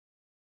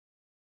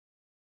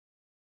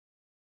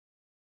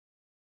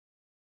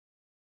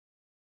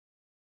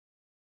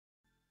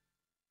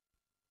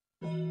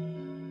The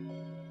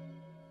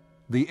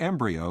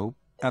embryo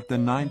at the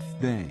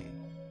 9th day.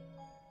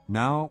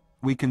 Now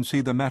we can see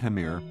the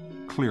metamere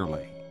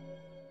clearly.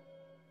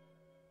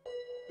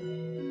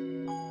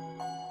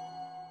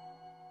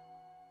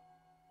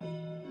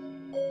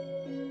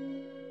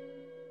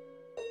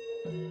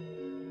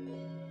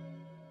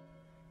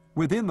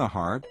 Within the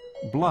heart,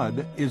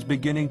 blood is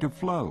beginning to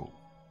flow,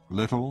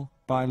 little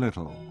by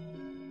little.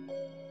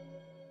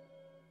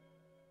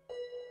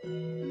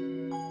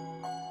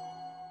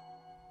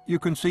 You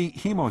can see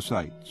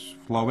hemocytes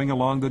flowing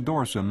along the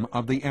dorsum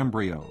of the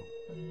embryo.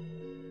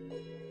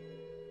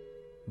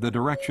 The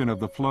direction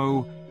of the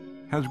flow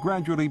has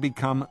gradually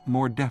become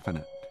more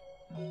definite.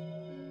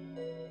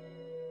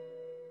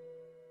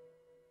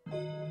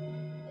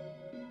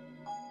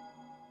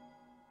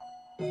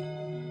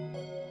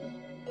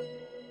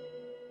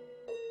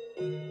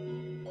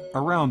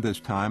 Around this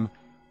time,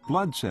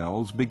 blood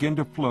cells begin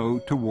to flow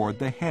toward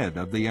the head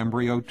of the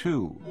embryo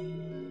too.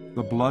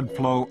 The blood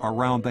flow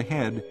around the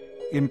head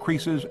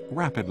increases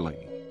rapidly.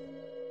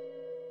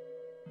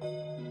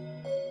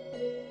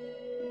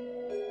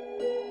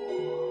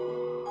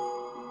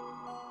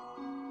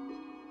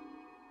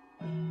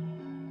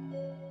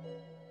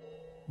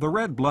 The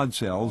red blood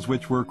cells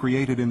which were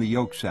created in the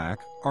yolk sac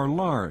are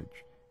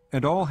large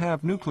and all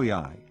have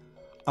nuclei,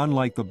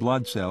 unlike the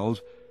blood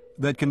cells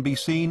that can be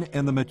seen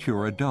in the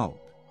mature adult.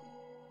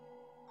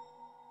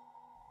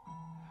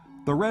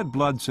 The red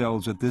blood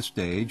cells at this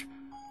stage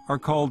are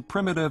called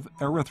primitive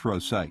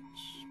erythrocytes,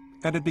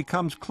 and it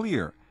becomes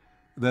clear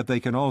that they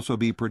can also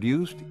be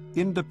produced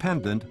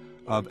independent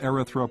of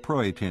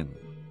erythropoietin.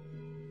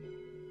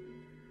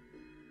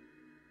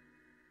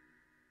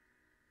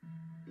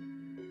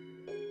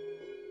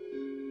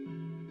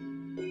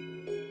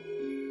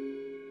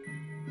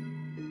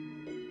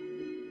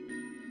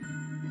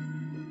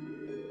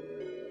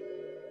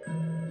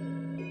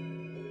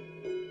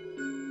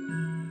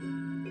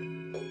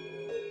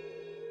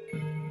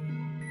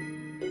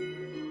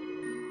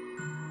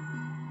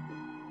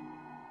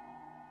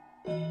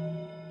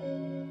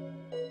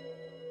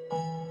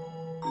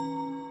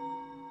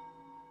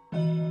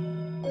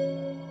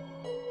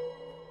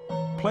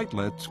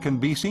 Platelets can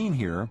be seen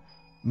here,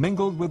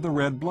 mingled with the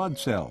red blood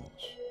cells,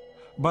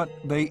 but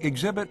they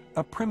exhibit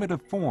a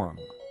primitive form,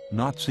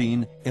 not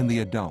seen in the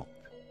adult.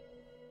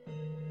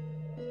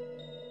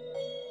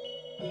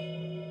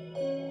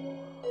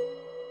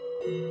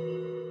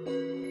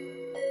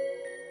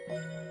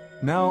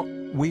 Now,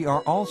 we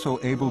are also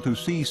able to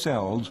see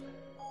cells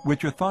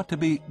which are thought to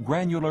be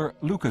granular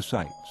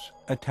leukocytes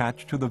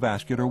attached to the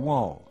vascular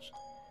walls.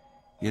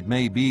 It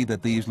may be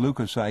that these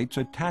leukocytes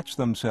attach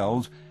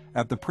themselves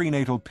at the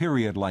prenatal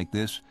period like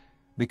this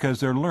because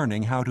they're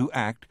learning how to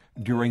act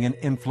during an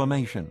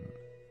inflammation.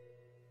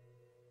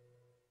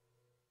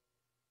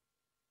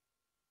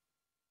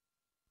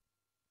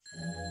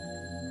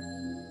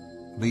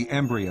 The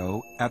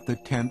embryo at the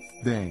 10th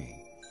day.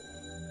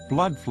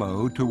 Blood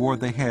flow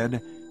toward the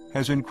head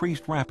has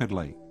increased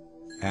rapidly,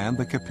 and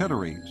the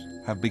capillaries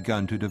have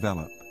begun to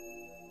develop.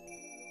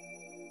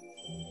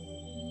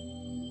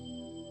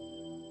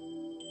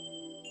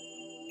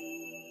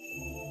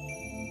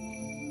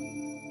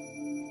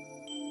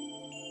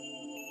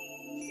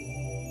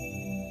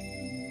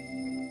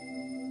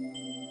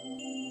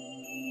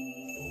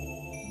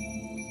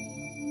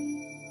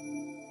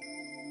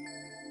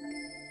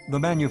 The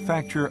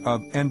manufacture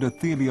of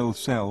endothelial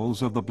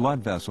cells of the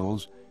blood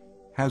vessels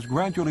has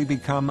gradually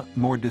become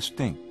more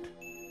distinct.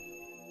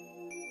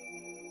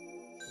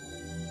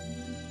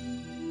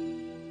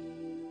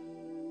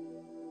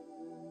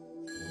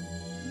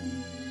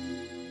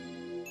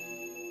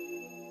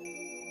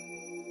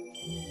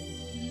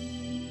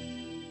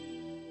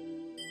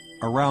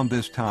 Around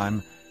this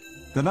time,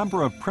 the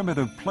number of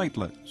primitive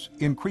platelets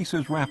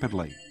increases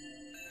rapidly,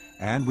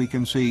 and we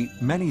can see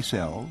many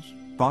cells,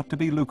 thought to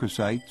be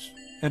leukocytes,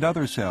 and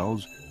other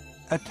cells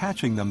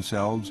attaching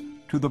themselves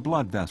to the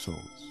blood vessels.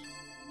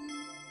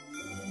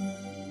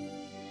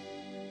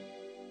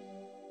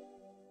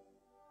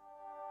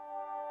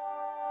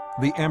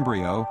 The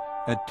embryo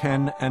at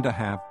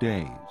 10.5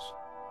 days.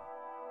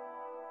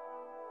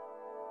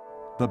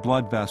 The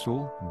blood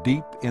vessel,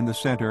 deep in the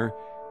center,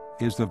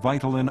 is the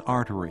vitelline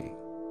artery.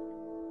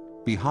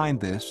 Behind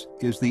this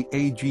is the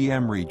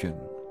AGM region.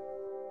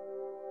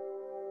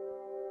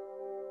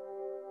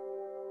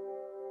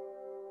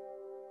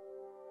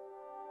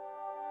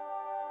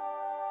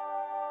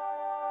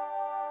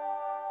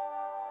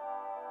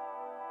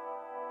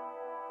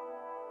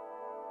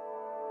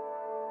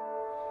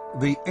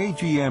 The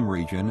AGM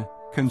region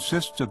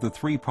consists of the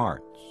three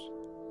parts: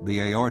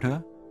 the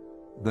aorta,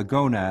 the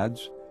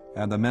gonads,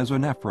 and the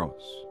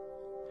mesonephros.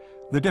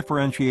 The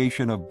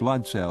differentiation of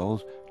blood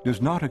cells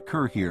does not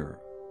occur here,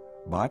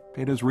 but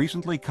it has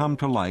recently come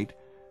to light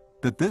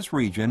that this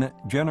region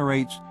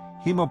generates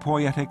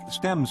hemopoietic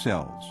stem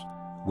cells,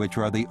 which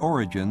are the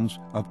origins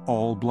of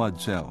all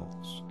blood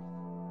cells.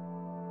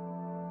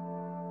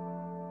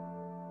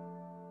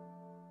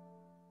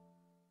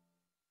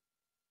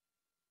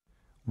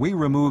 We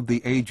remove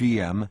the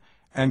AGM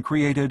and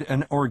created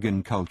an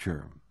organ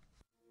culture.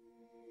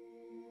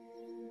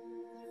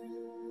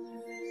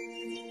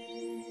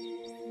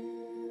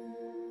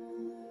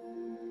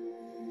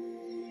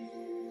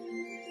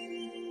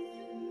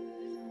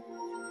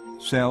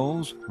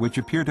 Cells, which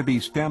appear to be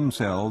stem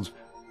cells,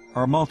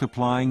 are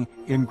multiplying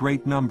in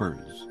great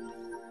numbers.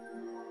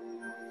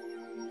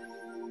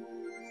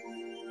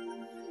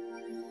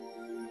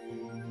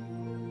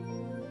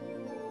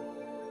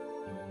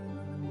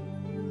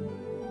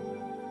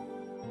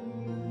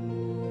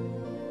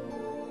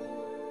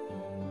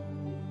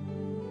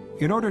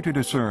 In order to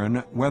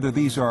discern whether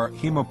these are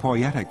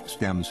hemopoietic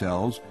stem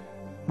cells,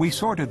 we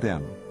sorted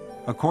them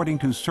according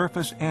to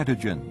surface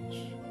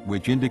antigens,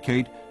 which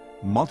indicate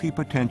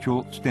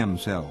multipotential stem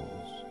cells.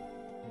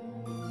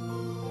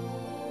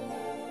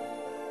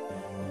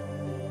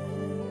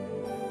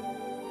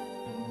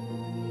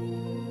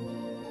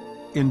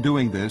 In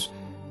doing this,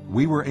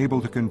 we were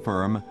able to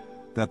confirm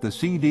that the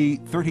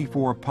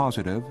CD34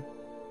 positive,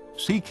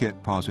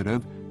 c-KIT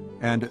positive,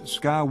 and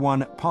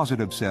SCA1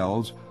 positive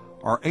cells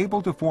are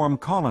able to form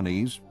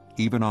colonies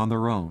even on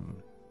their own.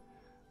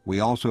 We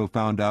also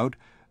found out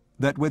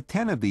that with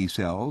 10 of these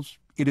cells,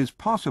 it is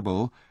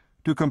possible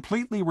to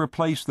completely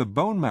replace the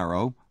bone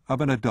marrow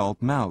of an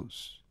adult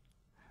mouse.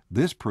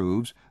 This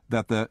proves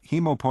that the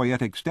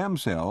hemopoietic stem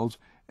cells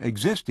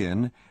exist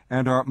in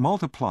and are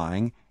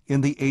multiplying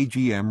in the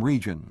AGM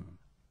region.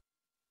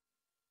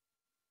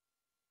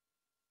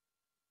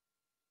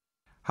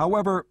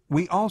 However,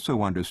 we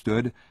also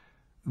understood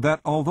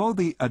that although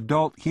the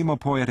adult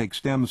hemopoietic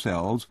stem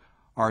cells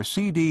are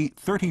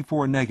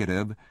CD34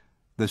 negative,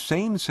 the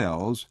same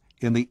cells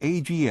in the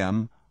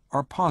AGM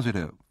are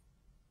positive.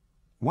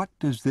 What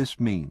does this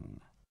mean?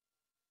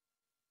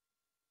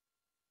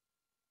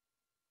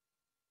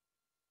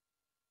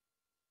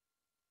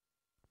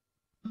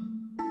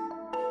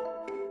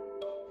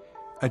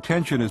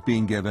 Attention is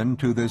being given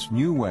to this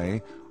new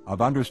way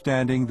of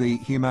understanding the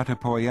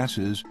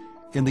hematopoiesis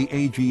in the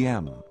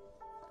AGM.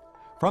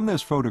 From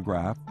this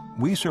photograph,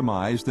 we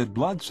surmise that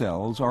blood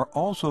cells are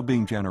also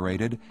being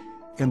generated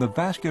in the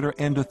vascular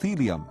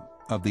endothelium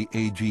of the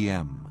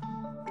AGM.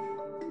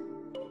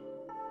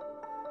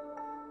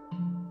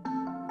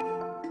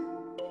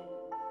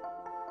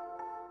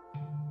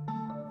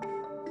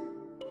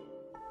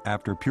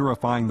 After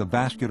purifying the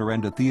vascular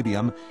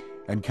endothelium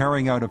and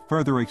carrying out a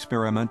further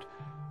experiment,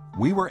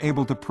 we were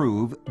able to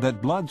prove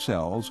that blood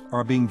cells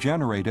are being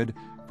generated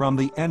from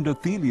the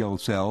endothelial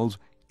cells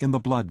in the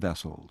blood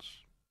vessels.